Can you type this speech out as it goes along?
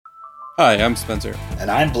Hi, I'm Spencer.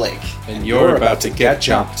 And I'm Blake. And you're about to get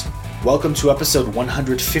jumped. Welcome to episode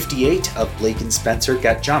 158 of Blake and Spencer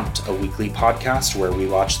Get Jumped, a weekly podcast where we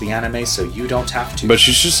watch the anime so you don't have to. But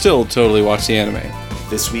you should still totally watch the anime.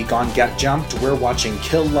 This week on Get Jumped, we're watching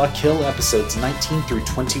Kill La Kill episodes 19 through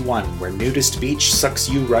 21, where Nudist Beach sucks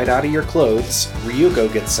you right out of your clothes,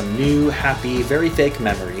 Ryuko gets some new, happy, very fake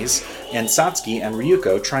memories, and Satsuki and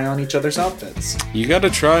Ryuko try on each other's outfits. You gotta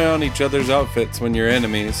try on each other's outfits when you're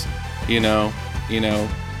enemies. You know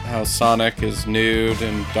how Sonic is nude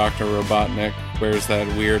and Dr. Robotnik wears that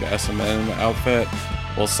weird S&M outfit?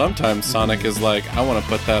 Well, sometimes Sonic is like, I want to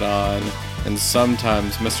put that on. And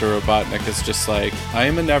sometimes Mr. Robotnik is just like, I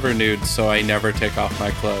am a never nude, so I never take off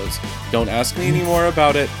my clothes. Don't ask me any more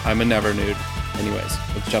about it. I'm a never nude. Anyways,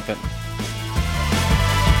 let's jump in.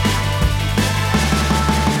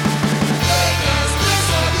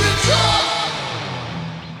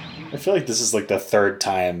 I feel like this is like the third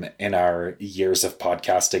time in our years of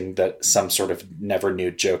podcasting that some sort of never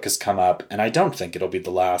nude joke has come up, and I don't think it'll be the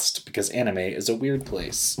last because anime is a weird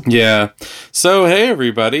place. Yeah. So, hey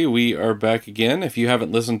everybody, we are back again. If you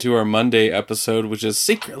haven't listened to our Monday episode, which is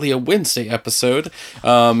secretly a Wednesday episode,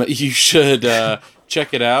 you should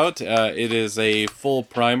check it out. It is a full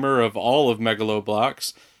primer of all of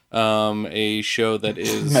Megaloblocks. A show that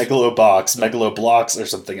is Megaloblocks or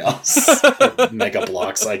something else. Mega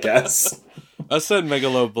Blocks, I guess. I said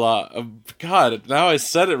Megaloblock. God, now I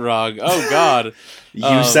said it wrong. Oh God,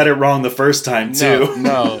 you said it wrong the first time too.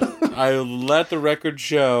 No, I let the record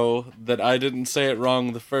show that I didn't say it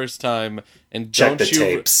wrong the first time. And check the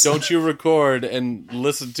tapes. Don't you record and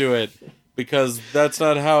listen to it, because that's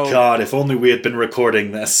not how. God, if only we had been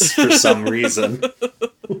recording this for some reason.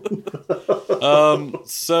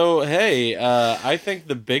 So, hey, I think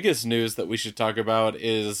the biggest news that we should talk about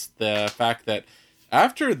is the fact that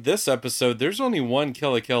after this episode, there's only one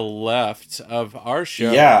Kill la Kill left of our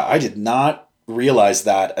show. Yeah, I did not realize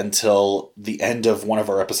that until the end of one of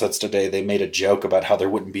our episodes today. They made a joke about how there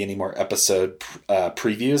wouldn't be any more episode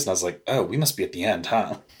previews, and I was like, oh, we must be at the end,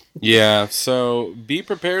 huh? Yeah, so be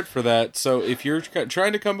prepared for that. So if you're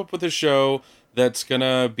trying to come up with a show that's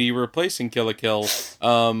gonna be replacing Kill la Kill,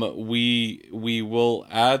 we will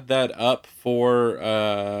add that up for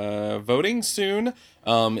voting soon.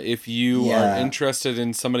 If you are interested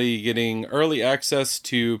in somebody getting early access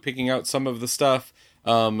to picking out some of the stuff,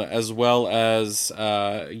 as well as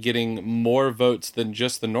getting more votes than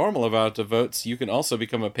just the normal amount of votes, you can also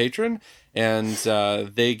become a patron, and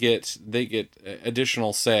they get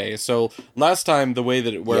additional say. So last time, the way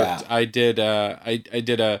that it worked, I did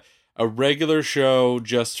a regular show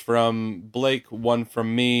just from Blake, one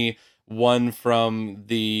from me, one from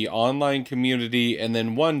the online community, and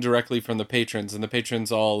then one directly from the patrons, and the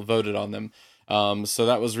patrons all voted on them. So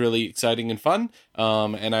that was really exciting and fun,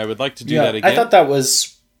 and I would like to do that again. I thought that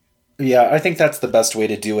was... Yeah, I think that's the best way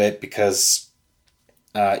to do it, because,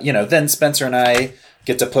 then Spencer and I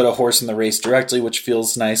get to put a horse in the race directly, which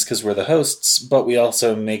feels nice because we're the hosts, but we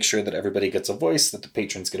also make sure that everybody gets a voice, that the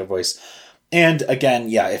patrons get a voice. And again,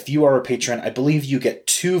 if you are a patron, I believe you get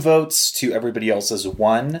 2 votes to everybody else's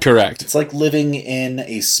 1. Correct. It's like living in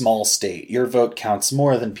a small state. Your vote counts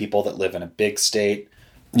more than people that live in a big state.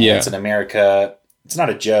 Yeah. It's in America. It's not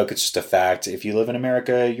a joke. It's just a fact. If you live in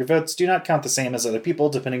America, your votes do not count the same as other people,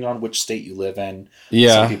 depending on which state you live in.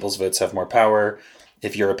 Yeah. Some people's votes have more power.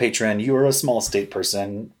 If you're a patron, you are a small state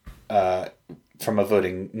person, from a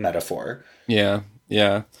voting metaphor. Yeah.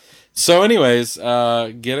 So anyways,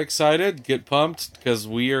 get excited, get pumped, because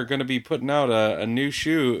we are going to be putting out a new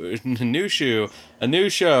show soon. New shoe.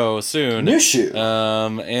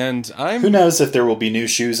 And Who knows if there will be new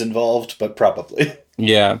shoes involved, but probably.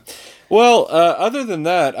 Yeah. Well, other than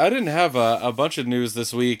that, I didn't have a bunch of news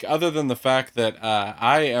this week, other than the fact that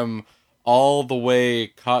I am all the way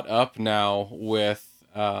caught up now with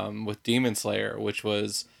Demon Slayer, which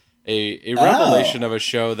was a revelation of a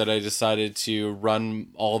show that I decided to run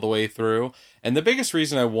all the way through. And the biggest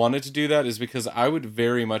reason I wanted to do that is because I would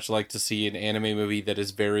very much like to see an anime movie that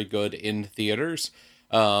is very good in theaters.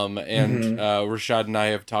 Rashad and I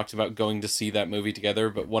have talked about going to see that movie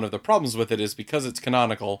together, but one of the problems with it is because it's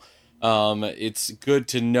canonical, it's good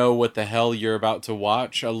to know what the hell you're about to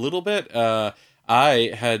watch a little bit.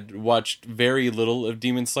 I had watched very little of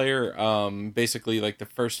Demon Slayer, basically like the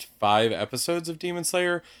first 5 episodes of Demon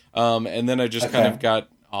Slayer, and then I just kind of got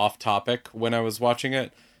off topic when I was watching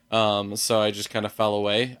it, so I just kind of fell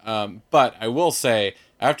away. But I will say,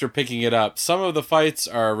 after picking it up, some of the fights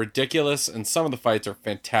are ridiculous, and some of the fights are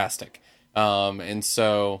fantastic, and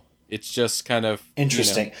so it's just kind of...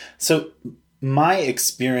 Interesting. So my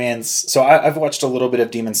experience, so I've watched a little bit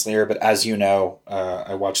of Demon Slayer, but as you know,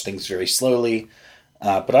 I watch things very slowly.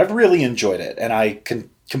 But I've really enjoyed it, and I can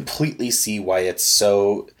completely see why it's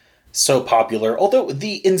so popular. Although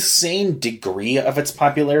the insane degree of its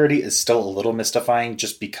popularity is still a little mystifying,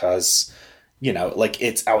 just because like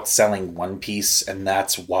it's outselling One Piece, and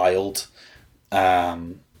that's wild.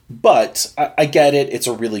 But I get it; it's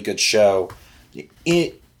a really good show.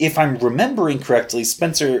 If I'm remembering correctly,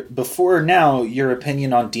 Spencer, before now, your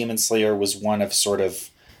opinion on Demon Slayer was one of sort of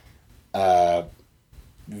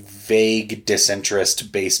vague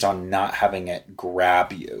disinterest based on not having it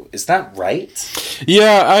grab you. Is that right?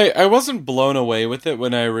 Yeah, I wasn't blown away with it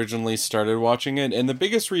when I originally started watching it, and the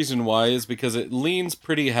biggest reason why is because it leans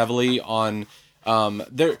pretty heavily on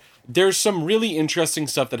there's some really interesting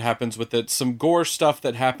stuff that happens with it, some gore stuff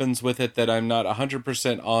that happens with it that I'm not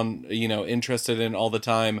 100% on, interested in all the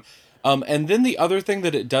time. And then the other thing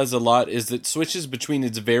that it does a lot is it switches between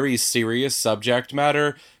its very serious subject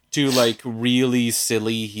matter to like really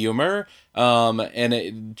silly humor. And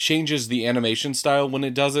it changes the animation style when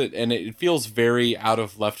it does it, and it feels very out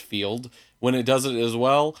of left field when it does it as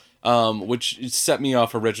well. Which set me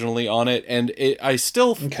off originally on it, and I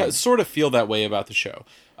still sort of feel that way about the show.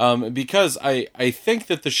 Because I think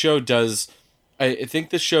that the show does. I think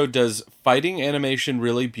the show does fighting animation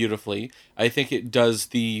really beautifully. I think it does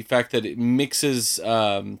the fact that it mixes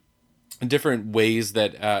different ways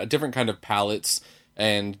that different kind of palettes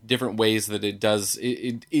and different ways that it does.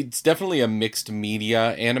 It's definitely a mixed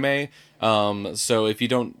media anime. So if you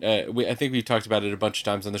don't, I think we've talked about it a bunch of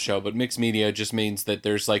times on the show, but mixed media just means that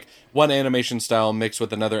there's like one animation style mixed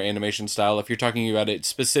with another animation style. If you're talking about it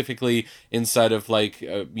specifically inside of like,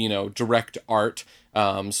 direct art,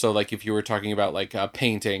 so like if you were talking about like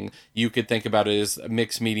painting, you could think about it as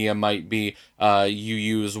mixed media might be you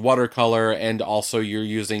use watercolor and also you're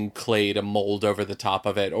using clay to mold over the top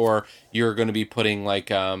of it, or you're going to be putting like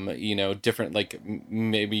different, like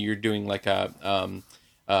maybe you're doing like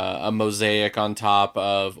a mosaic on top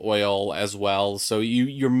of oil as well. So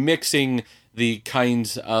you're mixing the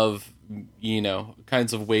kinds of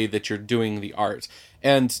way that you're doing the art.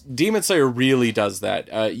 And Demon Slayer really does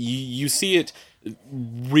that. You see it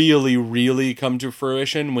really, really come to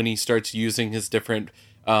fruition when he starts using his different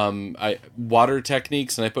water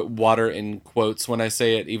techniques, and I put water in quotes when I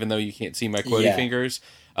say it, even though you can't see my quotey fingers,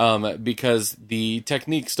 because the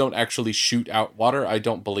techniques don't actually shoot out water, I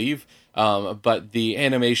don't believe. But the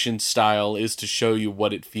animation style is to show you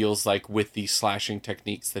what it feels like with the slashing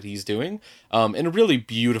techniques that he's doing, in a really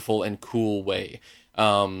beautiful and cool way.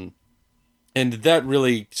 And that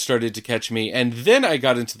really started to catch me. And then I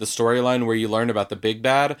got into the storyline where you learn about the big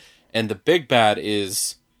bad, and the big bad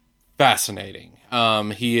is fascinating.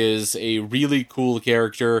 He is a really cool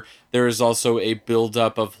character. There is also a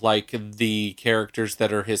build-up of like the characters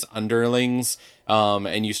that are his underlings,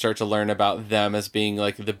 and you start to learn about them as being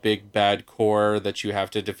like the big bad core that you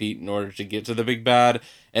have to defeat in order to get to the big bad.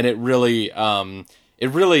 And it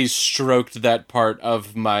really stroked that part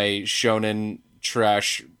of my shonen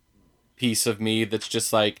trash piece of me that's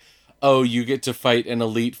just like, oh, you get to fight an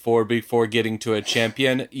Elite Four before getting to a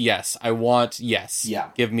champion? Yes, I want, yes. Yeah.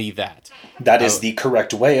 Give me that. That is the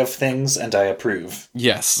correct way of things, and I approve.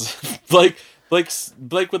 Yes. Blake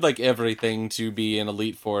would like everything to be an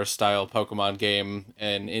Elite Four style Pokemon game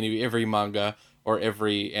and every manga or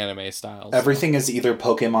every anime style. Everything is either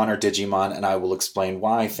Pokemon or Digimon, and I will explain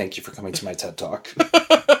why. Thank you for coming to my TED Talk.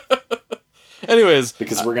 Anyways.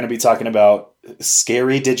 Because we're going to be talking about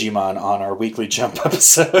scary Digimon on our weekly Jump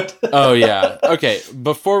episode. Oh, yeah. Okay,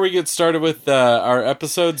 before we get started with our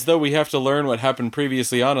episodes, though, we have to learn what happened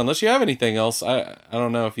previously on, unless you have anything else. I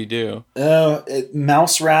don't know if you do.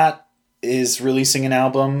 Mouse Rat is releasing an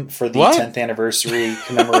album for the 10th anniversary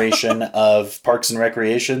commemoration of Parks and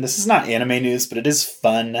Recreation. This is not anime news, but it is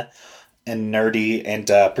fun and nerdy, and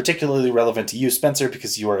particularly relevant to you, Spencer,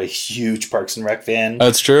 because you are a huge Parks and Rec fan.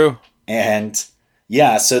 That's true. And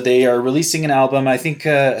yeah, so they are releasing an album. I think,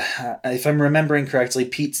 if I'm remembering correctly,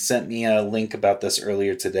 Pete sent me a link about this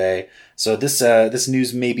earlier today. So this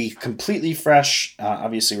news may be completely fresh.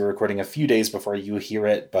 Obviously, we're recording a few days before you hear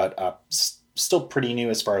it, but still pretty new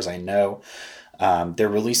as far as I know. They're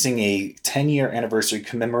releasing a 10-year anniversary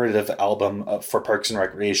commemorative album for Parks and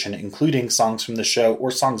Recreation, including songs from the show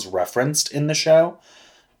or songs referenced in the show.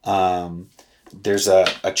 There's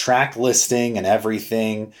a track listing and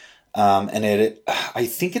everything. And I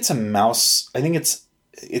think it's a mouse. I think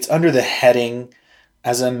it's under the heading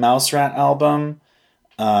as a Mouse Rat album,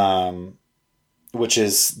 which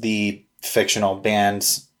is the fictional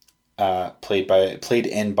band played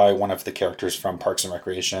in by one of the characters from Parks and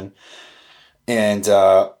Recreation. And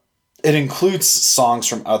It includes songs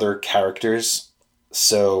from other characters.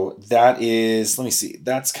 So that is, let me see,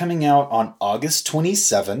 that's coming out on August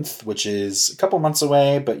 27th, which is a couple months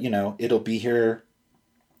away, but it'll be here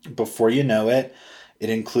before you know it. It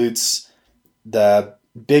includes the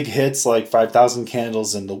big hits like 5,000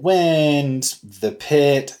 Candles in the Wind, The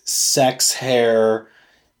Pit, Sex Hair.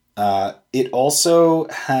 It also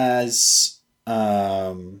has,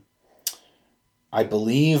 I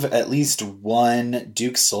believe, at least one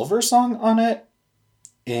Duke Silver song on it.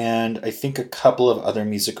 And I think a couple of other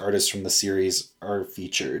music artists from the series are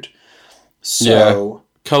featured. So,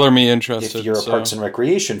 color me interested. If you're a Parks and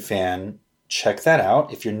Recreation fan, check that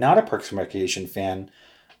out. If you're not a Parks and Recreation fan,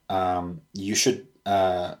 you should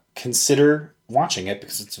consider watching it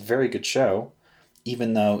because it's a very good show,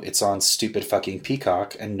 even though it's on stupid fucking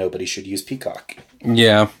Peacock and nobody should use Peacock.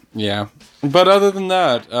 Yeah. But other than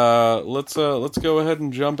that, let's go ahead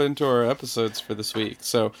and jump into our episodes for this week.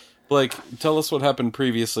 So, Blake, tell us what happened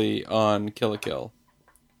previously on Kill la Kill.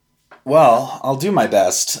 Well, I'll do my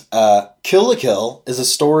best. Kill la Kill is a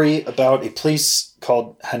story about a place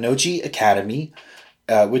called Hanoji Academy,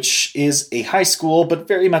 which is a high school, but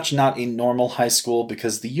very much not a normal high school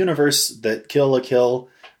because the universe that Kill la Kill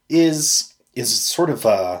is sort of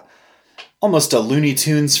almost a Looney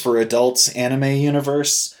Tunes for adults anime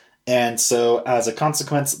universe. And so as a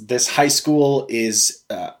consequence, this high school is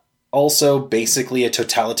also basically a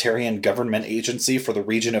totalitarian government agency for the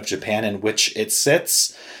region of Japan in which it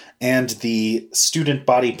sits. And the student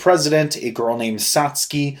body president, a girl named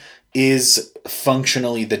Satsuki, is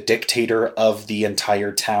functionally the dictator of the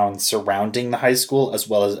entire town surrounding the high school, as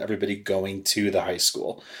well as everybody going to the high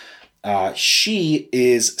school. She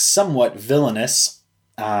is somewhat villainous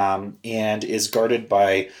and is guarded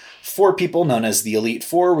by 4 people known as the Elite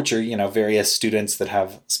Four, which are, various students that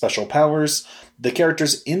have special powers. The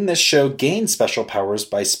characters in this show gain special powers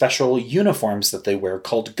by special uniforms that they wear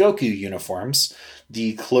called Goku uniforms.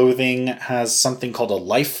 The clothing has something called a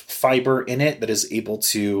life fiber in it that is able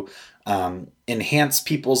to enhance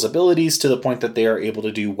people's abilities to the point that they are able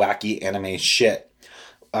to do wacky anime shit.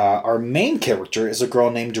 Our main character is a girl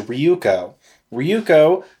named Ryuko.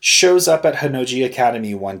 Ryuko shows up at Hanoji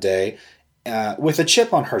Academy one day with a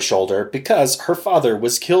chip on her shoulder because her father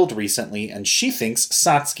was killed recently and she thinks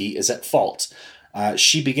Satsuki is at fault.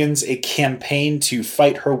 She begins a campaign to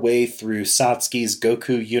fight her way through Satsuki's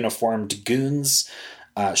Goku-uniformed goons.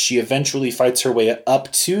 She eventually fights her way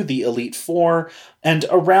up to the Elite Four, and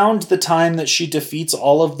around the time that she defeats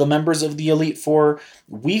all of the members of the Elite Four,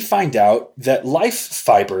 we find out that life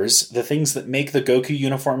fibers, the things that make the Goku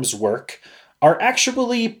uniforms work, are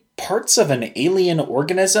actually parts of an alien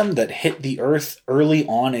organism that hit the Earth early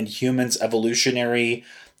on in humans' evolutionary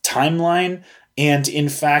timeline, and in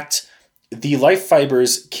fact, the life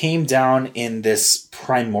fibers came down in this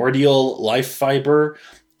primordial life fiber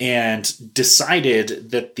and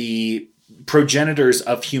decided that the progenitors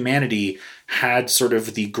of humanity had sort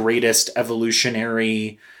of the greatest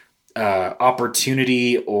evolutionary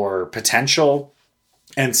opportunity or potential.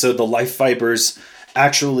 And so the life fibers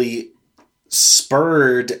actually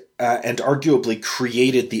spurred and arguably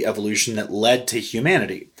created the evolution that led to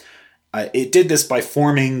humanity. It did this by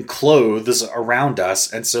forming clothes around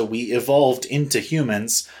us, and so we evolved into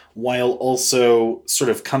humans while also sort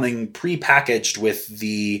of coming pre-packaged with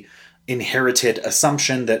the inherited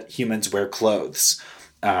assumption that humans wear clothes.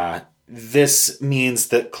 This means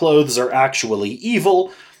that clothes are actually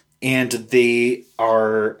evil, and they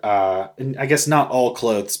are, I guess not all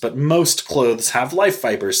clothes, but most clothes have life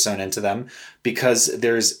fibers sewn into them because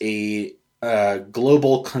there's a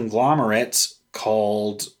global conglomerate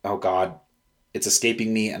called, oh god, it's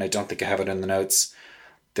escaping me and I don't think I have it in the notes.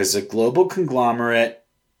 There's a global conglomerate,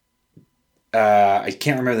 I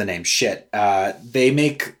can't remember the name, they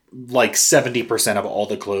make like 70% of all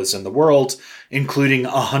the clothes in the world, including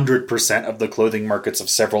 100% of the clothing markets of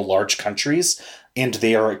several large countries, and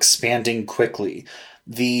they are expanding quickly.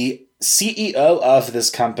 The CEO of this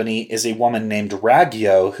company is a woman named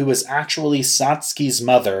Ragyo, who is actually Satsuki's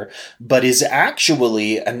mother, but is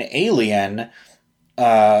actually an alien.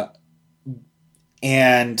 Oh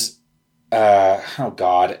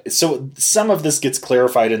god. So some of this gets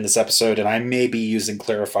clarified in this episode, and I may be using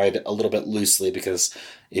clarified a little bit loosely because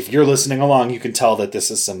if you're listening along, you can tell that this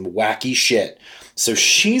is some wacky shit. So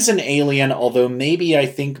she's an alien, although I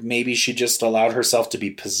think maybe she just allowed herself to be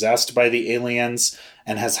possessed by the aliens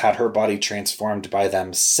and has had her body transformed by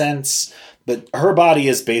them since. But her body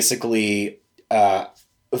is basically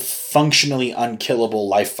functionally unkillable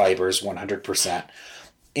life fibers 100%.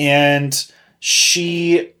 And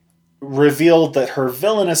she revealed that her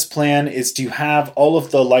villainous plan is to have all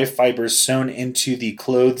of the life fibers sewn into the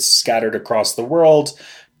clothes scattered across the world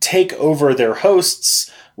take over their hosts,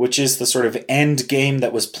 which is the sort of end game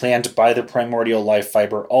that was planned by the primordial life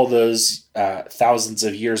fiber all those thousands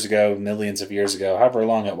of years ago, millions of years ago, however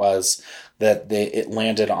long it was, that it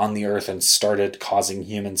landed on the Earth and started causing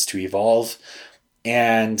humans to evolve.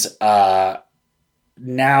 And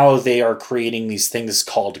now they are creating these things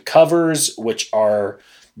called covers, which are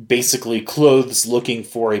basically clothes looking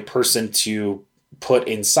for a person to put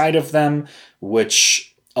inside of them, which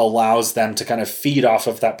allows them to kind of feed off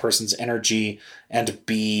of that person's energy and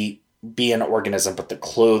be an organism, but the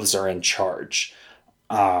clothes are in charge.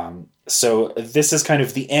 So this is kind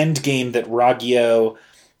of the end game that Ragyo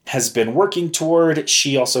has been working toward.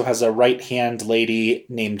 She also has a right-hand lady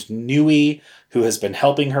named Nui who has been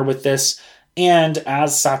helping her with this. And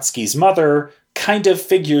as Satsuki's mother, kind of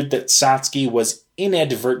figured that Satsuki was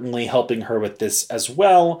inadvertently helping her with this as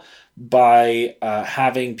well by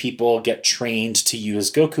having people get trained to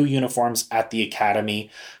use Goku uniforms at the academy.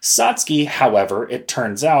 Satsuki, however, it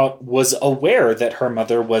turns out, was aware that her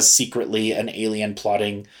mother was secretly an alien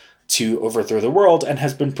plotting to overthrow the world and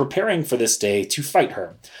has been preparing for this day to fight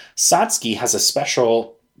her. Satsuki has a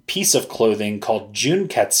special piece of clothing called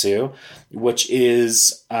Junketsu, which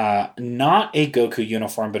is not a Goku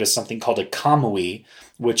uniform, but is something called a Kamui,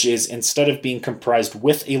 which is, instead of being comprised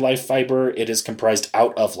with a life fiber, it is comprised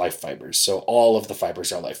out of life fibers. So all of the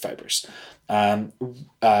fibers are life fibers.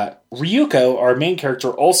 Ryuko, our main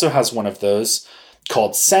character, also has one of those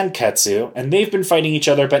called Senketsu, and they've been fighting each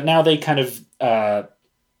other, but now they kind of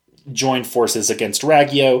join forces against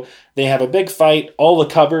Ragyo. They have a big fight. All the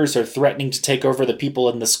covers are threatening to take over the people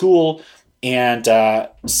in the school, and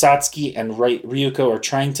Satsuki and Ryuko are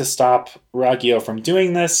trying to stop Ragyo from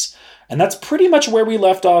doing this. And that's pretty much where we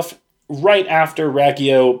left off right after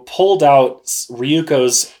Ragyo pulled out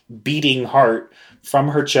Ryuko's beating heart from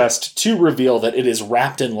her chest to reveal that it is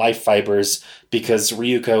wrapped in life fibers because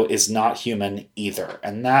Ryuko is not human either.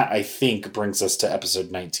 And that, I think, brings us to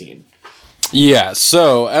episode 19. Yeah,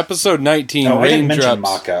 so episode 19. I didn't mention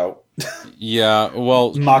Mako. Yeah,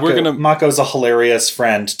 well, Mako's a hilarious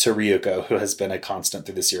friend to Ryuko who has been a constant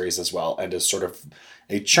through the series as well and is sort of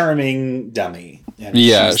a charming dummy. And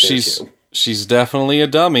yeah, she's definitely a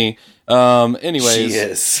dummy. Anyways, she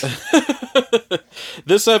is.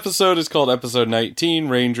 This episode is called episode 19.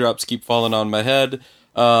 Raindrops keep falling on my head.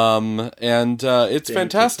 It's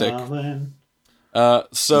fantastic.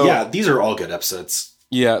 So yeah, these are all good episodes.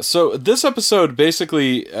 Yeah, so this episode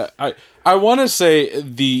basically, I want to say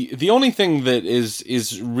the only thing that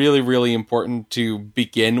is really, really important to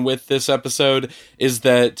begin with this episode is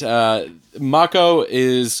that Mako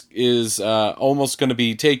is almost going to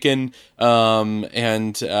be taken, or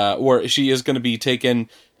she is going to be taken,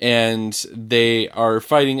 and they are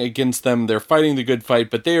fighting against them. They're fighting the good fight,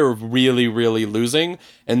 but they are really, really losing,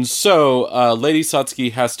 and so Lady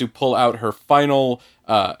Satsuki has to pull out her final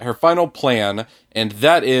plan, and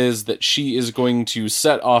that is that she is going to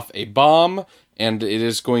set off a bomb, and it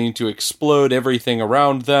is going to explode everything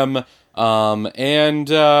around them.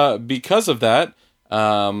 Because of that,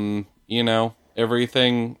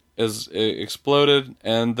 everything is exploded,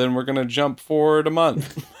 and then we're gonna jump forward a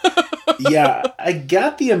month. Yeah, I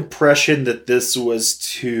got the impression that this was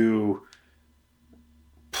to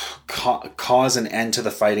cause an end to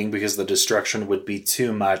the fighting because the destruction would be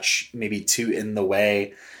too much, maybe too in the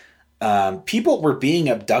way. People were being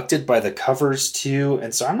abducted by the covers too,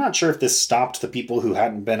 and so I'm not sure if this stopped the people who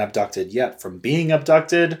hadn't been abducted yet from being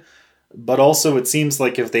abducted, but also it seems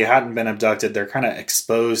like if they hadn't been abducted, they're kind of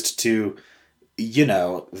exposed to,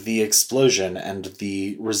 the explosion and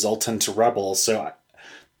the resultant rebel. So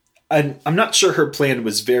I'm not sure her plan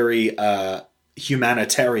was very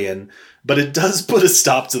humanitarian, but it does put a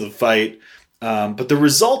stop to the fight. But the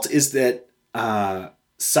result is that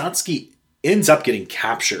Satsuki ends up getting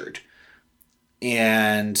captured.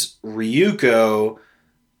 And Ryuko,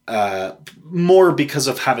 more because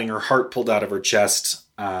of having her heart pulled out of her chest,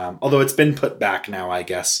 although it's been put back now, I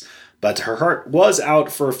guess. But her heart was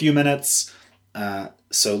out for a few minutes,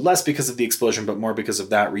 so less because of the explosion, but more because of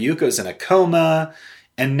that. Ryuko's in a coma.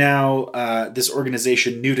 And now this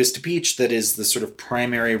organization, Nudist Beach, that is the sort of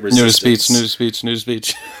primary resistance. Nudist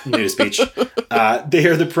Beach. They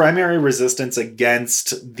are the primary resistance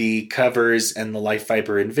against the covers and the life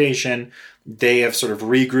fiber invasion. They have sort of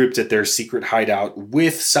regrouped at their secret hideout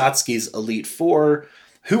with Satsuki's Elite Four,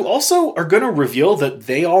 who also are going to reveal that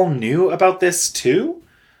they all knew about this too.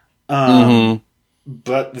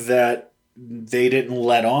 But that they didn't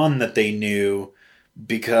let on that they knew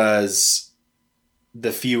because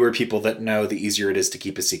the fewer people that know, the easier it is to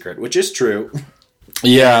keep a secret, which is true.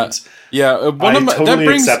 Yeah, And yeah. I totally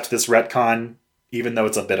accept this retcon, even though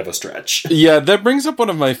it's a bit of a stretch. Yeah, that brings up one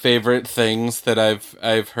of my favorite things that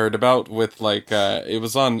I've heard about with like it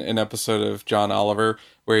was on an episode of John Oliver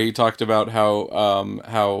where he talked about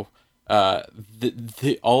how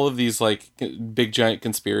all of these like big giant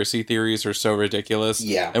conspiracy theories are so ridiculous.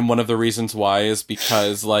 Yeah. And one of the reasons why is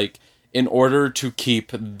because like in order to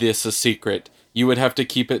keep this a secret, you would have to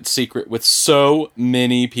keep it secret with so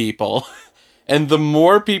many people. And the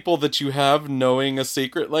more people that you have knowing a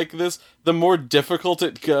secret like this, the more difficult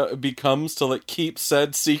it becomes to like keep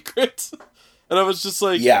said secret. And I was just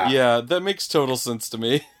like, yeah, that makes total sense to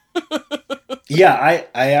me. Yeah,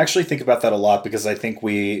 I actually think about that a lot because I think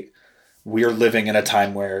we're living in a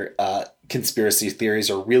time where conspiracy theories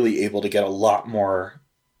are really able to get a lot more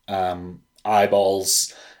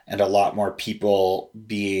eyeballs and a lot more people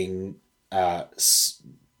being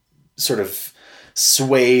sort of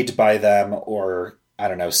swayed by them or, I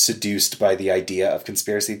don't know, seduced by the idea of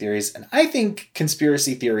conspiracy theories. And I think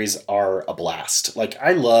conspiracy theories are a blast. Like,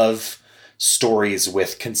 I love stories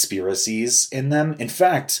with conspiracies in them. In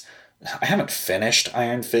fact, I haven't finished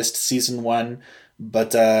Iron Fist Season 1,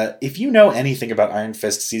 but if you know anything about Iron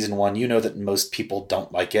Fist Season 1, you know that most people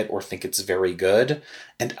don't like it or think it's very good.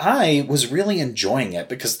 And I was really enjoying it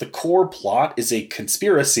because the core plot is a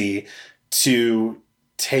conspiracy to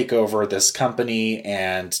take over this company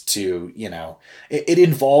and to, you know, it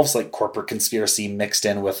involves like corporate conspiracy mixed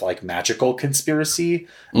in with like magical conspiracy.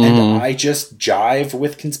 And I just jive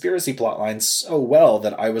with conspiracy plot lines so well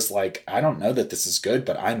that I was like, I don't know that this is good,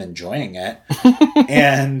 but I'm enjoying it.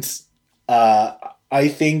 And I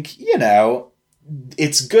think, you know,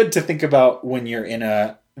 it's good to think about when you're in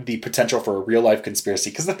the potential for a real life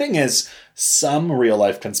conspiracy. Because the thing is, some real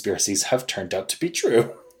life conspiracies have turned out to be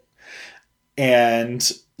true. And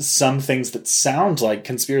some things that sound like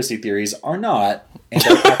conspiracy theories are not, and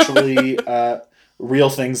are actually real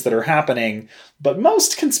things that are happening. But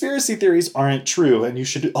most conspiracy theories aren't true, and you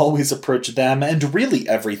should always approach them and really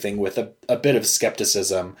everything with a bit of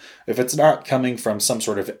skepticism. If it's not coming from some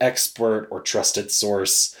sort of expert or trusted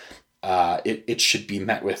source, it should be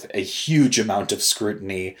met with a huge amount of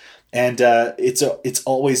scrutiny. And it's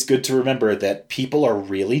always good to remember that people are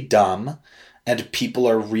really dumb, and people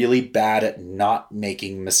are really bad at not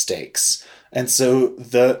making mistakes. And so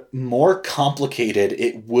the more complicated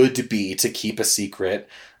it would be to keep a secret,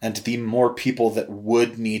 and the more people that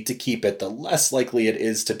would need to keep it, the less likely it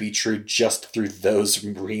is to be true just through those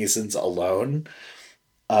reasons alone.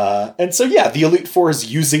 And so, yeah, the Elite Four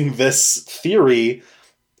is using this theory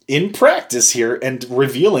in practice here and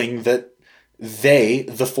revealing that they,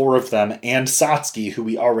 the four of them, and Satsuki, who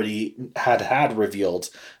we already had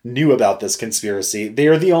revealed, knew about this conspiracy. They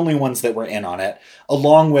are the only ones that were in on it,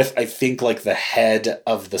 along with, I think, like the head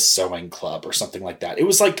of the sewing club or something like that. It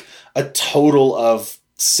was like a total of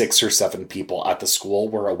 6 or 7 people at the school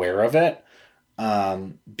were aware of it,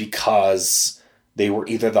 because they were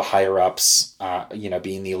either the higher ups,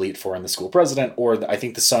 being the Elite Four and the school president, or I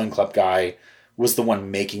think the sewing club guy was the one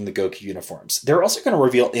making the Goku uniforms. They're also going to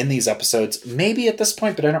reveal in these episodes, maybe at this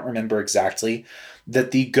point, but I don't remember exactly,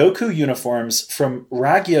 that the Goku uniforms, from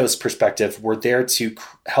Ragyo's perspective, were there to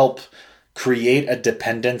help create a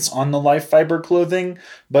dependence on the life fiber clothing,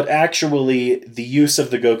 but actually the use of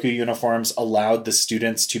the Goku uniforms allowed the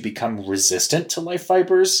students to become resistant to life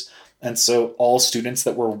fibers. And so all students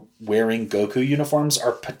that were wearing Goku uniforms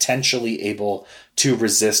are potentially able to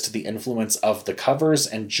resist the influence of the covers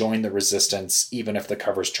and join the resistance, even if the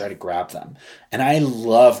covers try to grab them. And I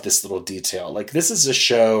love this little detail. Like, this is a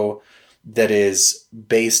show that is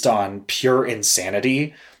based on pure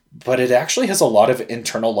insanity, but it actually has a lot of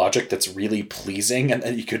internal logic that's really pleasing and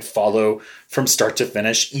that you could follow from start to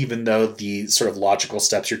finish, even though the sort of logical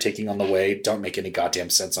steps you're taking on the way don't make any goddamn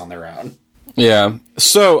sense on their own. Yeah.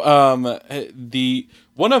 So, the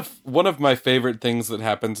one of my favorite things that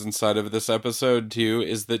happens inside of this episode too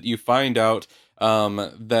is that you find out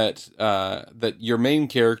that your main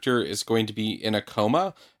character is going to be in a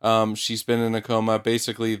coma. She's been in a coma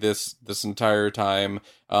basically this entire time,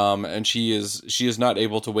 and she is not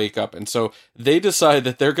able to wake up. And so they decide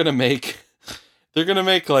that they're gonna make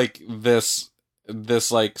like this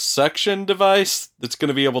like suction device that's going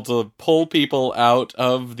to be able to pull people out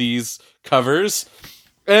of these covers.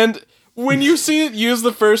 And when you see it used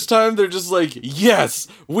the first time, they're just like, yes,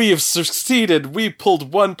 we have succeeded. We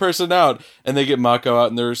pulled one person out. And they get Mako out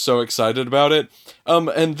and they're so excited about it.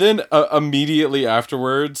 And then immediately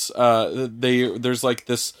afterwards, there's like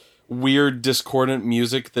this weird discordant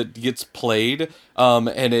music that gets played,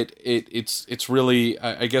 and it's really,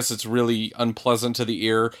 I guess it's really unpleasant to the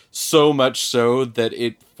ear, so much so that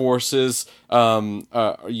it forces oh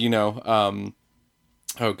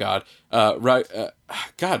God, right,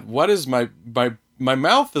 God, what is my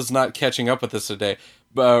mouth is not catching up with this today.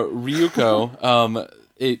 Ryuko,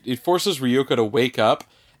 it forces Ryuko to wake up,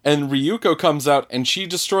 and Ryuko comes out and she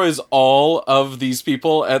destroys all of these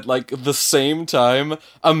people at like the same time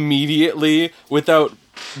immediately without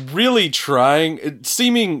really trying,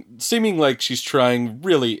 seeming like she's trying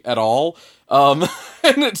really at all. And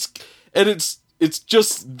it's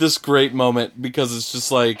just this great moment because it's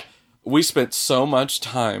just like, we spent so much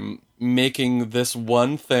time making this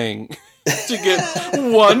one thing to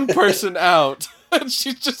get one person out, and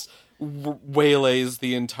she just waylays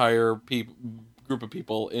the entire group of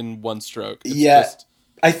people in one stroke.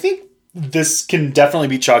 I think this can definitely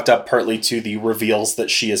be chalked up partly to the reveals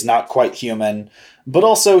that she is not quite human, but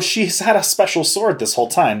also she's had a special sword this whole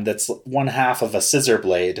time that's one half of a scissor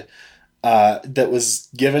blade that was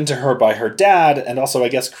given to her by her dad, and also, I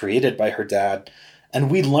guess, created by her dad. And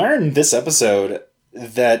we learn this episode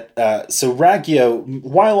that, so Raggio,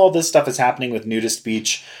 while all this stuff is happening with Nudist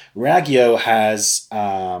Beach, Raggio has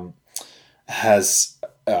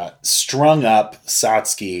strung up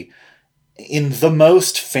Satsuki in the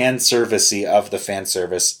most fan servicey of the fan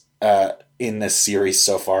service in this series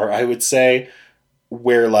so far, I would say,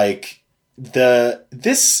 where like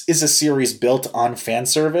this is a series built on fan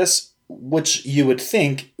service, which you would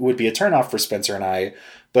think would be a turnoff for Spencer and I,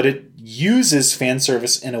 but it uses fan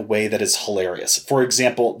service in a way that is hilarious. For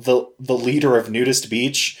example, the leader of Nudist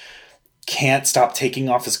Beach can't stop taking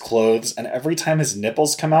off his clothes, and every time his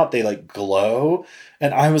nipples come out, they like glow.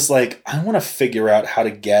 And I was like, I want to figure out how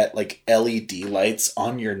to get like LED lights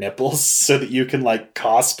on your nipples so that you can like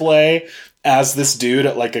cosplay as this dude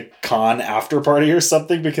at like a con after party or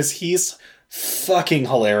something, because he's fucking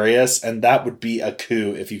hilarious, and that would be a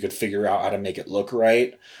coup if you could figure out how to make it look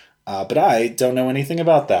right. But I don't know anything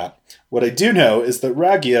about that. What I do know is that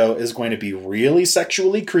Raggio is going to be really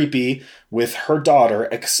sexually creepy with her daughter,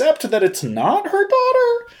 except that it's not her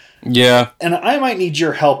daughter. Yeah. And I might need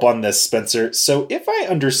your help on this, Spencer. So if I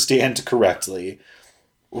understand correctly,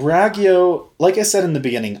 Raggio, like I said in the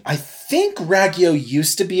beginning, I think Raggio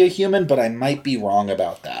used to be a human, but I might be wrong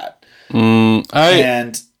about that.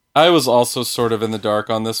 I was also sort of in the dark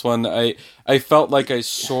on this one. I felt like I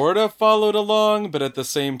sort of followed along, but at the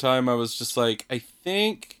same time, I was just like, I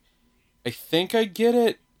think I get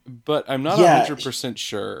it, but I'm not 100%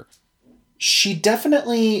 sure. She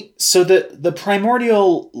definitely... So the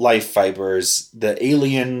primordial life fibers, the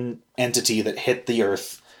alien entity that hit the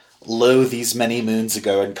Earth these many moons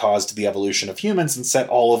ago and caused the evolution of humans and set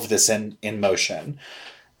all of this in motion,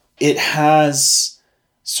 it has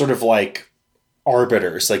sort of like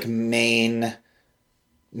arbiters, like main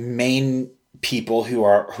people who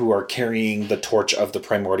are carrying the torch of the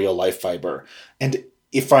primordial life fiber. And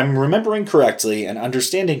if I'm remembering correctly and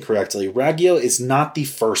understanding correctly, Raggio is not the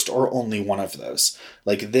first or only one of those.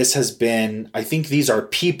 Like, this has been, I think these are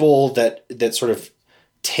people that sort of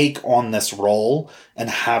take on this role and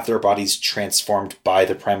have their bodies transformed by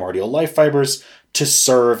the primordial life fibers to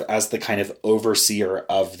serve as the kind of overseer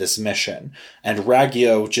of this mission. And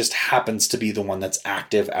Raggio just happens to be the one that's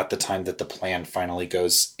active at the time that the plan finally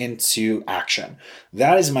goes into action.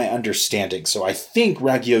 That is my understanding. So I think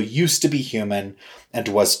Raggio used to be human and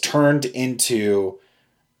was turned into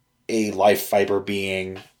a life fiber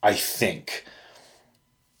being, I think.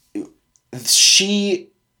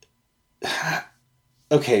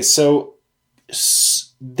 Okay, so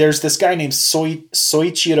there's this guy named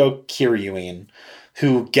Soichiro Kiryuin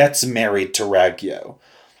who gets married to Raggio.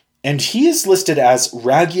 And he is listed as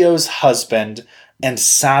Raggio's husband and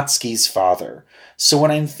Satsuki's father. So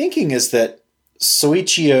what I'm thinking is that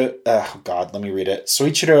Soichiro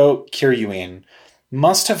Kiryuin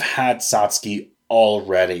must have had Satsuki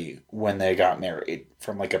already when they got married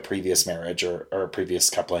from like a previous marriage or a previous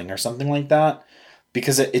coupling or something like that.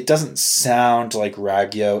 Because it doesn't sound like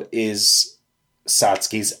Raggio is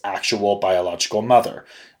Satsuki's actual biological mother,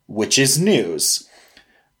 which is news.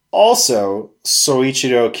 Also,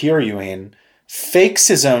 Soichiro Kiryuin fakes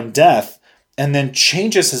his own death and then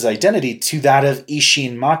changes his identity to that of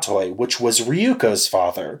Ishin Matoi, which was Ryuko's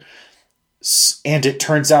father. And it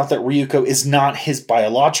turns out that Ryuko is not his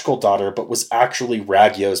biological daughter, but was actually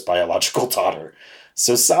Raggio's biological daughter.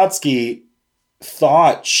 So Satsuki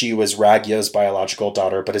thought she was Raggio's biological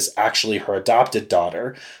daughter, but is actually her adopted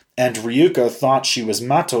daughter. And Ryuko thought she was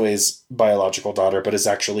Matoi's biological daughter, but is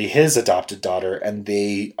actually his adopted daughter. And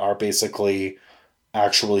they are basically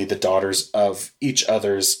actually the daughters of each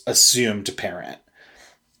other's assumed parent.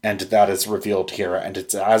 And that is revealed here. And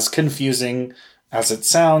it's as confusing as it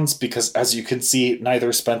sounds, because as you can see,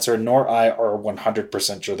 neither Spencer nor I are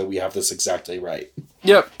 100% sure that we have this exactly right.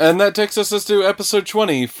 Yep, and that takes us to episode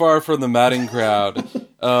 20, Far from the Madding Crowd.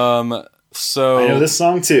 So I know this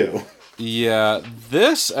song too. Yeah,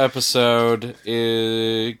 this episode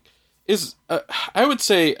is I would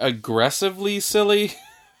say aggressively silly.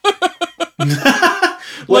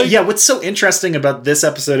 Well, yeah, what's so interesting about this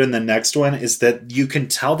episode and the next one is that you can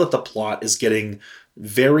tell that the plot is getting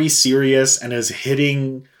very serious and is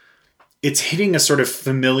hitting a sort of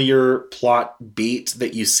familiar plot beat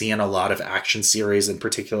that you see in a lot of action series, and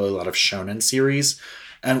particularly a lot of shonen series.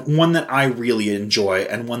 And one that I really enjoy,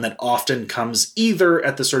 and one that often comes either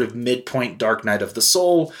at the sort of midpoint Dark Night of the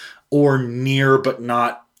Soul or near but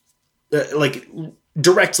not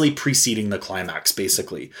directly preceding the climax,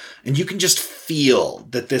 basically. And you can just feel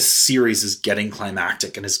that this series is getting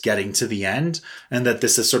climactic and is getting to the end, and that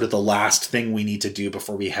this is sort of the last thing we need to do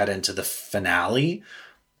before we head into the finale.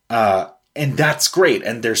 And that's great.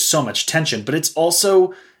 And there's so much tension, but it's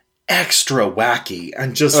also extra wacky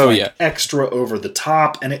and just extra over the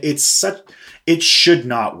top. And it should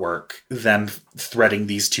not work, them threading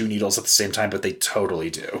these two needles at the same time, but they totally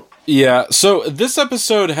do. Yeah, so this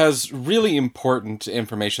episode has really important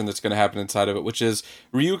information that's going to happen inside of it, which is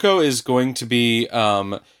Ryuko is going to be,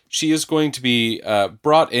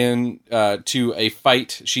 brought in to a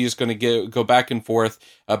fight. She is going to go back and forth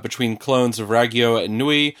between clones of Ragyo and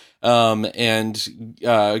Nui,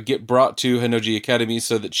 and get brought to Hinoji Academy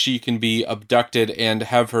so that she can be abducted and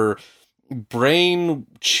have her brain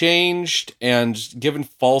changed and given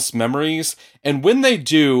false memories. And when they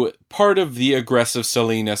do, part of the aggressive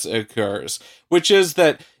silliness occurs, which is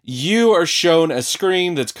that you are shown a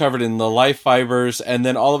screen that's covered in the life fibers, and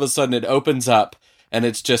then all of a sudden it opens up and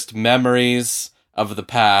it's just memories of the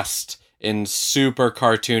past in super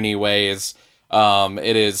cartoony ways.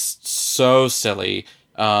 It is so silly.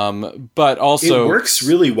 But also it works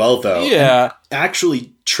really well though. Yeah. And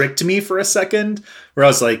actually tricked me for a second where I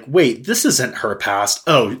was like, wait, this isn't her past.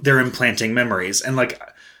 Oh, they're implanting memories. And like,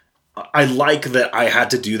 I like that I had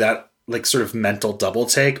to do that like sort of mental double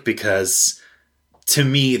take, because to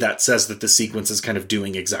me that says that the sequence is kind of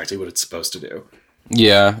doing exactly what it's supposed to do.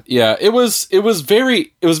 Yeah. It was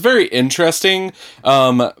very interesting.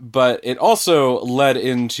 But it also led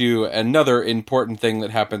into another important thing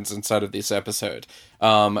that happens inside of this episode.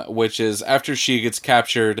 Which is after she gets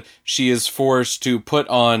captured, she is forced to put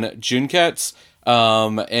on Junkets.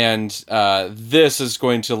 And this is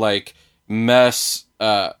going to like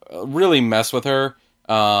really mess with her,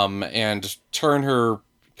 and turn her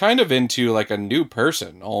kind of into like a new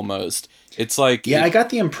person almost. It's like... Yeah, I got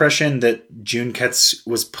the impression that Junkets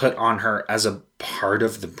was put on her as a part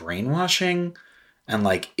of the brainwashing, and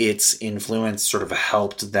like its influence sort of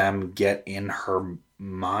helped them get in her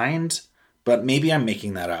mind. But maybe I'm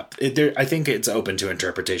making that up. I think it's open to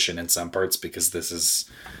interpretation in some parts, because this is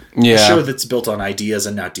a show that's built on ideas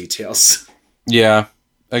and not details. Yeah,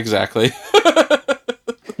 exactly.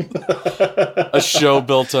 A show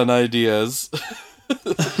built on ideas.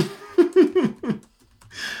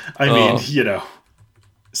 I mean,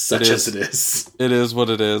 such as it is. It is what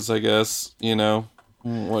it is, I guess.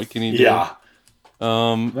 What can you do? Yeah.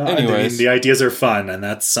 Anyways. I mean, the ideas are fun, and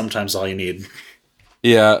that's sometimes all you need.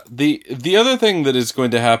 Yeah. The other thing that is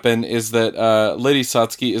going to happen is that Lady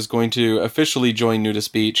Satsuki is going to officially join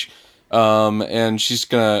Nudist Beach, and she's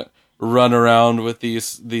going to run around with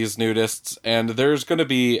these nudists, and there's going to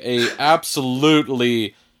be a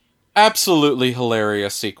absolutely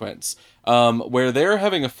hilarious sequence where they're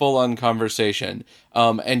having a full-on conversation,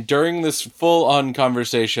 and during this full-on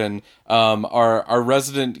conversation, our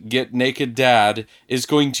resident Get Naked Dad is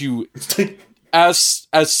going to as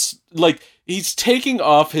like he's taking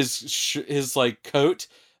off his like coat,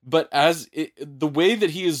 but the way that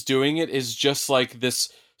he is doing it is just like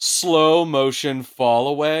this slow motion fall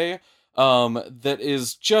away. That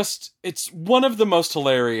is just, it's one of the most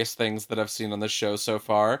hilarious things that I've seen on this show so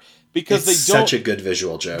far, because it's such a good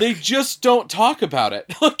visual joke. They just don't talk about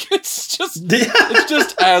it. Like it's just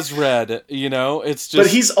as read, it's just. But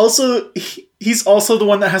he's also the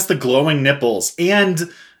one that has the glowing nipples,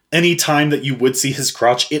 and any time that you would see his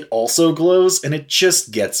crotch, it also glows, and it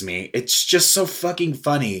just gets me. It's just so fucking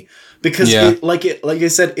funny, because like I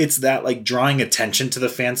said, it's that like drawing attention to the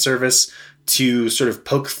fan service to sort of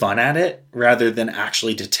poke fun at it rather than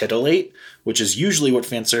actually to titillate, which is usually what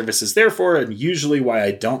fan service is there for, and usually why I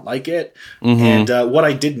don't like it. Mm-hmm. And what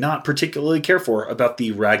I did not particularly care for about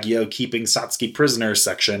the Ragyo keeping Satsuki prisoner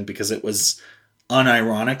section, because it was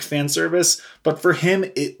unironic fan service, but for him,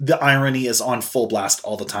 the irony is on full blast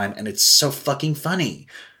all the time, and it's so fucking funny.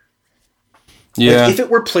 Yeah. Like, if it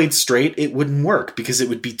were played straight, it wouldn't work because it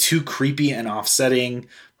would be too creepy and offsetting,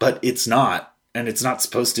 but it's not, and it's not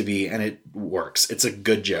supposed to be, and it works. It's a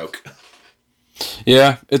good joke.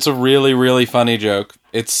 Yeah, it's a really, really funny joke.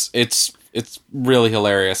 It's really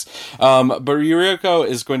hilarious. But Ryuko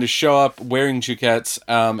is going to show up wearing Juquettes,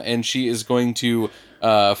 and she is going to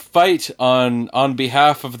fight on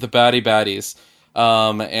behalf of the baddie baddies.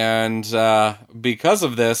 And because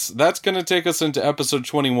of this, that's going to take us into episode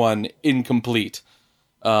 21, Incomplete.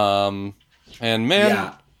 And man...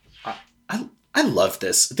 Yeah. I love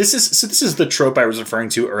this. This is the trope I was referring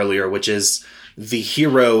to earlier, which is the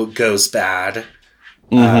hero goes bad.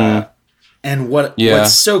 And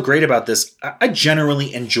what's so great about this, I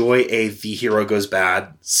generally enjoy the hero goes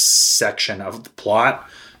bad section of the plot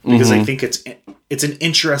because I think it's an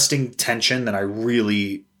interesting tension that I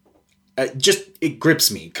really it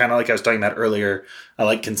grips me. Kind of like I was talking about earlier. I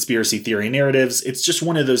like conspiracy theory narratives. It's just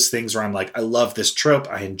one of those things where I'm like, I love this trope.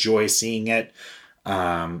 I enjoy seeing it.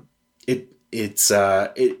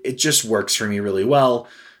 It just works for me really well.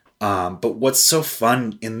 But what's so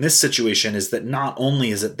fun in this situation is that not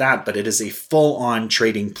only is it that, but it is a full-on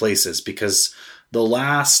trading places, because the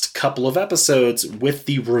last couple of episodes with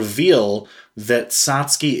the reveal that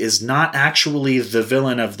Satsuki is not actually the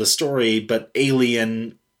villain of the story, but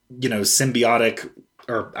alien, symbiotic,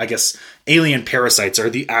 or I guess alien parasites are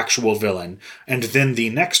the actual villain. And then the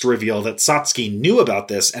next reveal that Satsuki knew about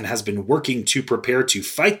this and has been working to prepare to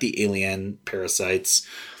fight the alien parasites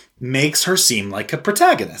makes her seem like a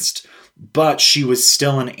protagonist. But she was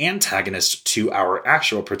still an antagonist to our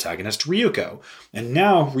actual protagonist, Ryuko. And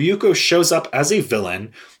now Ryuko shows up as a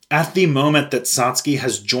villain at the moment that Satsuki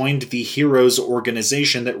has joined the heroes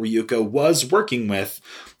organization that Ryuko was working with.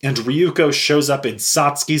 And Ryuko shows up in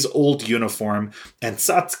Satsuki's old uniform, and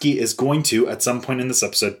Satsuki is going to, at some point in this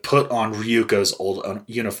episode, put on Ryuko's old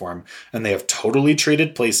uniform. And they have totally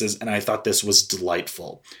traded places, and I thought this was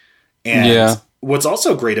delightful. And what's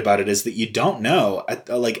also great about it is that you don't know,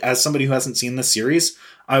 like, as somebody who hasn't seen this series,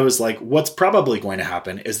 I was like, what's probably going to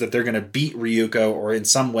happen is that they're going to beat Ryuko or in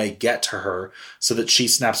some way get to her so that she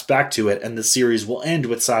snaps back to it, and the series will end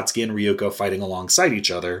with Satsuki and Ryuko fighting alongside each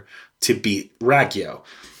other to beat Ragyo.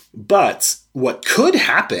 But what could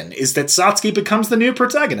happen is that Satsuki becomes the new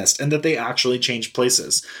protagonist and that they actually change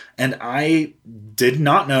places. And I did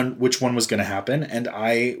not know which one was going to happen. And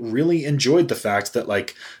I really enjoyed the fact that,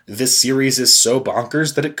 like, this series is so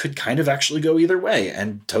bonkers that it could kind of actually go either way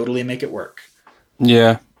and totally make it work.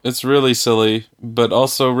 Yeah, it's really silly, but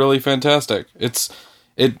also really fantastic.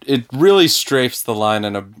 It really strafes the line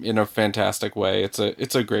in a fantastic way. It's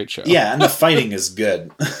a great show. Yeah, and the fighting is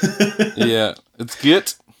good. Yeah, it's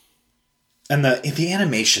good. And the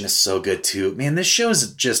animation is so good too. Man, this show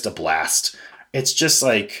is just a blast. It's just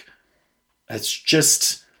like,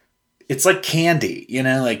 it's like candy,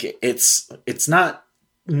 like it's not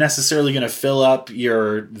necessarily going to fill up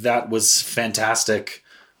your, that was fantastic,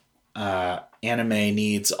 anime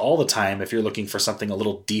needs all the time if you're looking for something a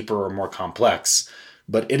little deeper or more complex,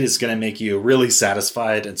 but it is going to make you really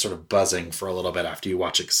satisfied and sort of buzzing for a little bit after you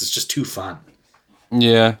watch it, because it's just too fun.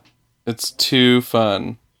 Yeah, it's too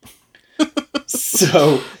fun.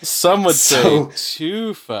 So some would say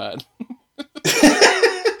too fun.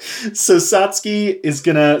 So Satsuki is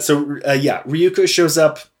gonna. Ryuko shows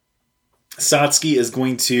up. Satsuki is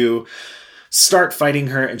going to start fighting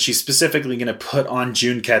her, and she's specifically going to put on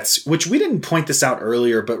Junketsu, which we didn't point this out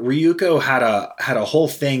earlier, but Ryuko had a whole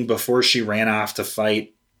thing before she ran off to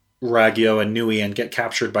fight Ragyo and Nui and get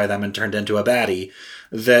captured by them and turned into a baddie,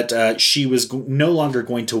 that she was no longer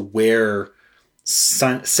going to wear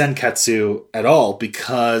Senketsu at all,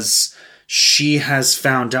 because she has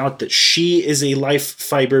found out that she is a life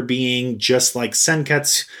fiber being just like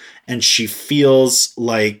Senketsu, and she feels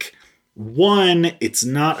like, one, it's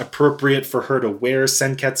not appropriate for her to wear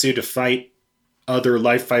Senketsu to fight other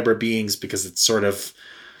life fiber beings because it's sort of,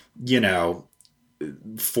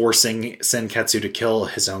 forcing Senketsu to kill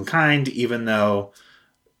his own kind, even though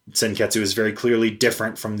Senketsu is very clearly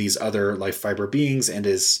different from these other life fiber beings and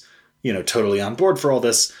is, totally on board for all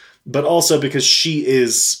this. But also because she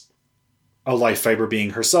is a life fiber being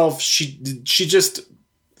herself, she just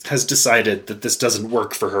has decided that this doesn't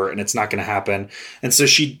work for her and it's not going to happen. And so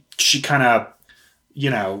she kind of,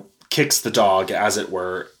 kicks the dog, as it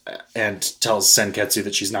were, and tells Senketsu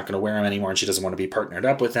that she's not going to wear him anymore and she doesn't want to be partnered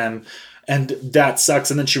up with him. And that sucks.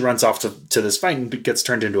 And then she runs off to this fight and gets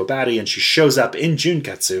turned into a baddie, and she shows up in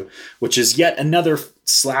Junketsu, which is yet another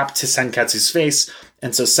slap to Senketsu's face.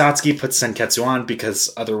 And so Satsuki puts Senketsu on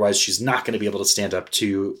because otherwise she's not going to be able to stand up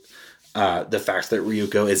to the fact that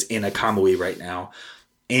Ryuko is in a Kamui right now.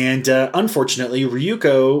 And unfortunately,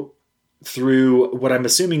 Ryuko, through what I'm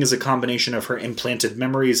assuming is a combination of her implanted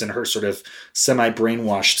memories and her sort of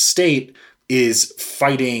semi-brainwashed state, is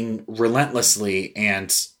fighting relentlessly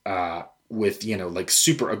and with, like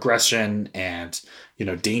super aggression and,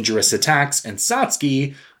 dangerous attacks. And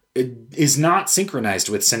Satsuki is not synchronized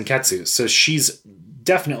with Senketsu. So she's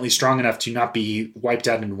definitely strong enough to not be wiped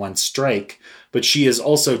out in one strike, but she is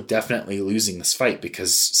also definitely losing this fight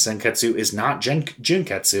because Senketsu is not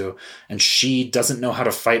Junketsu, and she doesn't know how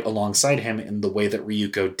to fight alongside him in the way that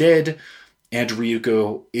Ryuko did, and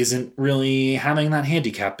Ryuko isn't really having that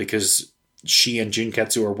handicap because she and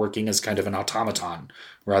Junketsu are working as kind of an automaton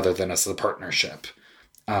rather than as a partnership.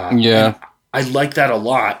 Yeah. I like that a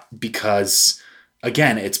lot because,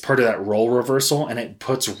 again, it's part of that role reversal, and it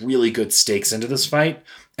puts really good stakes into this fight.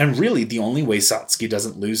 And really, the only way Satsuki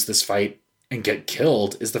doesn't lose this fight and get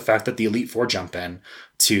killed is the fact that the Elite Four jump in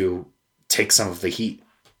to take some of the heat.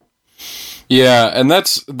 Yeah, and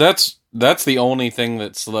that's the only thing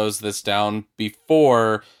that slows this down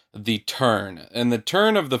before the turn. And the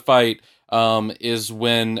turn of the fight is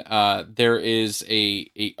when there is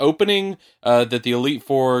a opening that the Elite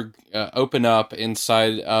Four open up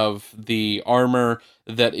inside of the armor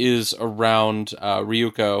that is around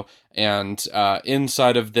Ryuko, and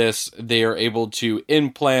inside of this they are able to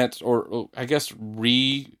implant or I guess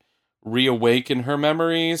reawaken her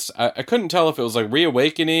memories. I couldn't tell if it was like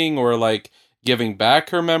reawakening or like giving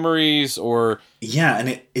back her memories or... Yeah,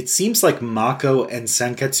 and it seems like Mako and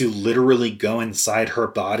Senketsu literally go inside her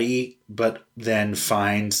body, but then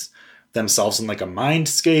find themselves in like a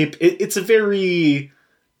mindscape. It's a very...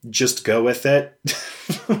 just go with it.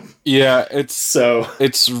 Yeah,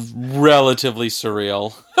 it's relatively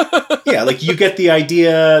surreal. Yeah, like you get the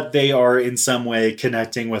idea they are in some way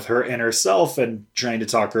connecting with her inner self and trying to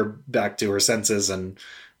talk her back to her senses, and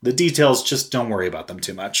the details, just don't worry about them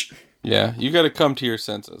too much. Yeah, you got to come to your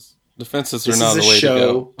senses. The fences are not the way to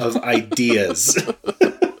go. This is a show of ideas.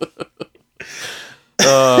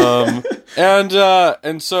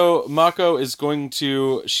 And so Mako is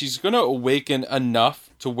she's going to awaken enough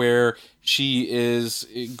to where she is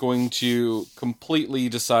going to completely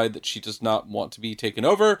decide that she does not want to be taken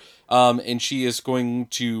over. And she is going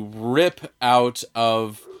to rip out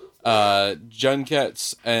of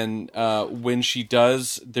Junkets. And when she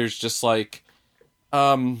does, there's just like,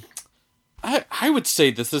 I would say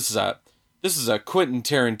that this is a Quentin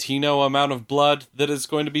Tarantino amount of blood that is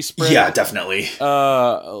going to be sprayed. Yeah, definitely.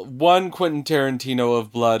 One Quentin Tarantino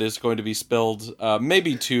of blood is going to be spilled.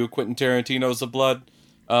 Maybe two Quentin Tarantinos of blood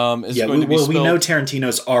going to be spilled. We know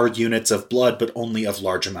Tarantinos are units of blood, but only of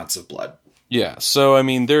large amounts of blood. Yeah, so I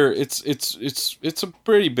mean, it's a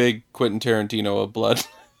pretty big Quentin Tarantino of blood.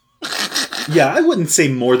 Yeah, I wouldn't say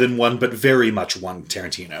more than one, but very much one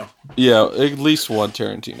Tarantino. Yeah, at least one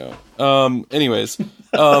Tarantino. Anyways,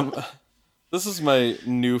 this is my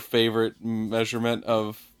new favorite measurement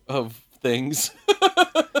of things.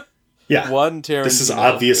 Yeah, one Tarantino. This is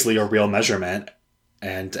obviously a real measurement,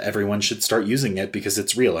 and everyone should start using it because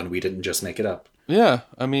it's real, and we didn't just make it up. Yeah,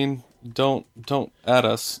 I mean, don't at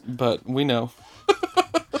us, but we know.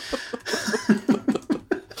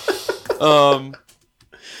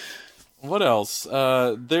 What else?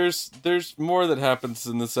 There's more that happens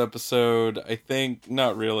in this episode. I think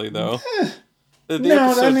not really though. The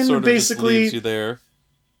episode sort of basically just leaves you there.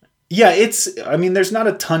 Yeah, there's not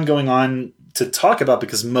a ton going on to talk about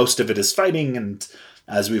because most of it is fighting, and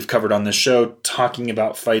as we've covered on this show, talking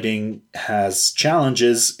about fighting has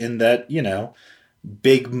challenges in that,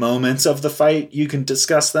 big moments of the fight you can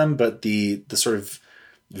discuss them, but the sort of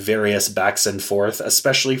various backs and forth,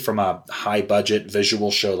 especially from a high budget visual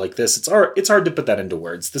show like this, it's hard to put that into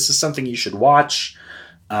words. This is something you should watch,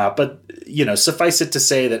 but suffice it to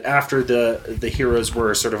say that after the heroes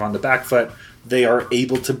were sort of on the back foot, they are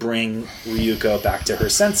able to bring Ryuko back to her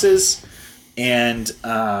senses, and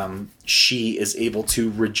she is able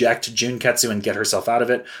to reject Junketsu and get herself out of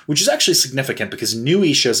it, which is actually significant because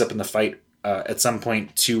Nui shows up in the fight at some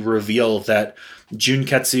point to reveal that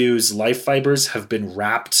Junketsu's life fibers have been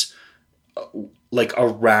wrapped like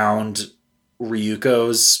around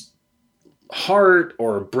Ryuko's heart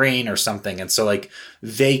or brain or something. And so like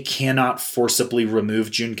they cannot forcibly remove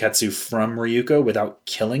Junketsu from Ryuko without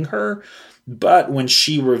killing her. But when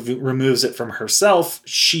she removes it from herself,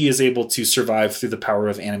 she is able to survive through the power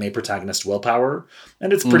of anime protagonist willpower.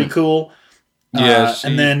 And it's pretty cool. Yeah.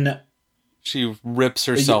 And then she rips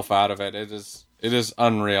herself out of it. It is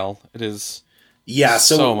unreal. It is Yeah,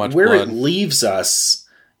 so much where blood. it leaves us,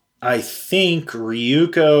 I think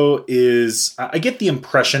Ryuko is... I get the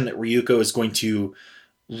impression that Ryuko is going to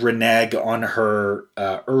renege on her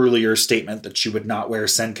earlier statement that she would not wear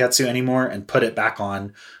Senketsu anymore and put it back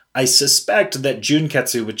on. I suspect that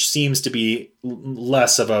Junketsu, which seems to be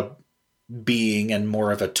less of a being and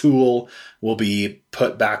more of a tool, will be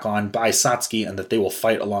put back on by Satsuki, and that they will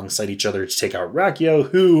fight alongside each other to take out Rakio,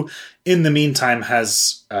 who in the meantime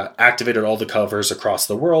has activated all the covers across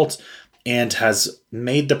the world and has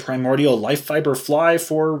made the primordial life fiber fly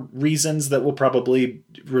for reasons that will probably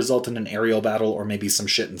result in an aerial battle or maybe some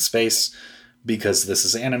shit in space, because this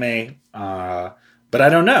is anime. But I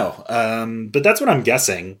don't know. But that's what I'm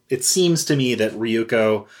guessing. It seems to me that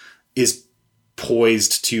Ryuko is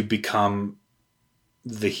poised to become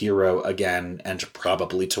the hero again, and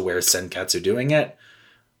probably to wear Senketsu doing it.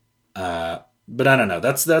 But I don't know.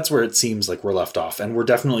 That's where it seems like we're left off, and we're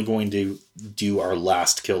definitely going to do our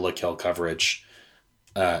last Kill la Kill coverage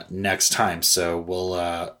next time. So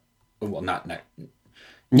we'll not next.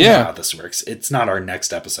 You know how this works. It's not our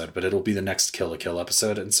next episode, but it'll be the next Kill la Kill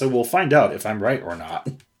episode, and so we'll find out if I'm right or not.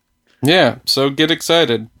 Yeah. So get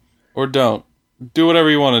excited, or don't. Do whatever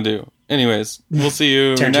you want to do. Anyways, we'll see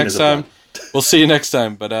you next time. We'll see you next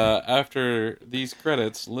time. But after these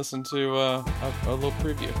credits, listen to a little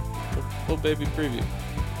preview. A little baby preview.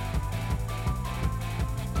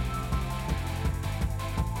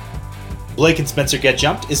 Blake and Spencer Get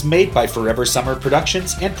Jumped is made by Forever Summer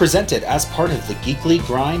Productions and presented as part of the Geekly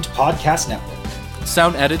Grind podcast network.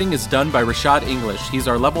 Sound editing is done by Rashad English. He's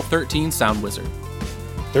our level 13 sound wizard.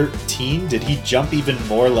 13? Did he jump even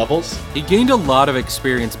more levels? He gained a lot of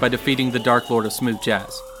experience by defeating the Dark Lord of Smooth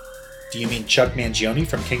Jazz. Do you mean Chuck Mangione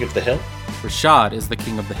from King of the Hill? Rashad is the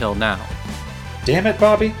king of the hill now. Damn it,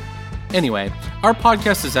 Bobby. Anyway, our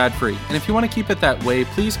podcast is ad-free, and if you want to keep it that way,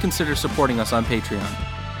 please consider supporting us on Patreon.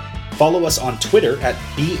 Follow us on Twitter at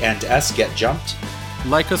B&S Get Jumped.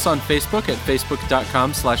 Like us on Facebook at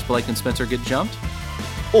facebook.com/Blake and Spencer Get Jumped.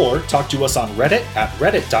 Or talk to us on Reddit at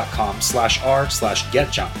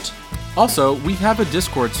reddit.com/r/getjumped. Also, we have a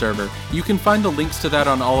Discord server. You can find the links to that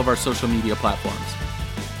on all of our social media platforms.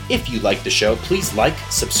 If you like the show, please like,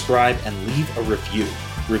 subscribe, and leave a review.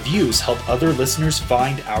 Reviews help other listeners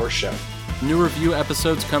find our show. New review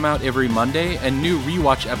episodes come out every Monday, and new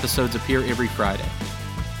rewatch episodes appear every Friday.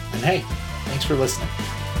 And hey, thanks for listening.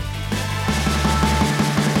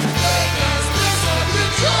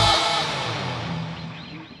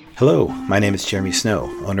 Hello, my name is Jeremy Snow,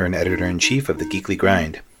 owner and editor-in-chief of The Geekly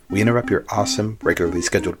Grind. We interrupt your awesome, regularly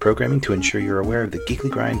scheduled programming to ensure you're aware of the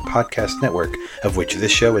Geekly Grind podcast network, of which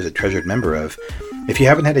this show is a treasured member of. If you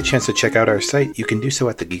haven't had a chance to check out our site, you can do so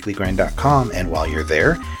at thegeeklygrind.com, and while you're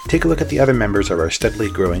there, take a look at the other members of our steadily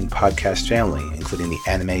growing podcast family, including the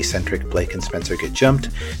anime-centric Blake and Spencer Get Jumped,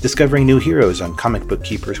 discovering new heroes on Comic Book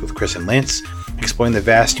Keepers with Chris and Lance, exploring the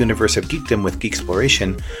vast universe of geekdom with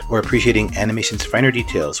Geeksploration, or appreciating animation's finer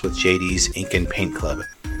details with JD's Ink and Paint Club.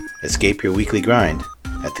 Escape your weekly grind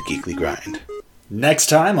at the Geekly Grind. Next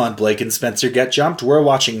time on Blake and Spencer Get Jumped, we're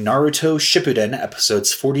watching Naruto Shippuden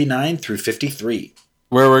episodes 49 through 53.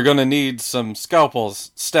 Where we're going to need some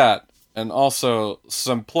scalpels, stat, and also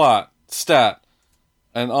some plot, stat,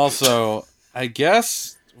 and also, I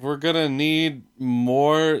guess, we're going to need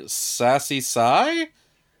more sassy Sai,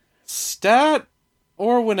 stat,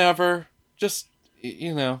 or whenever. Just,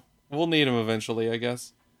 we'll need them eventually, I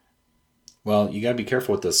guess. Well, you gotta be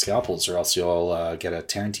careful with those scalpels, or else you'll get a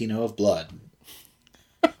Tarantino of blood.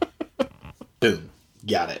 Boom.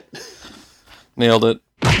 Got it. Nailed it.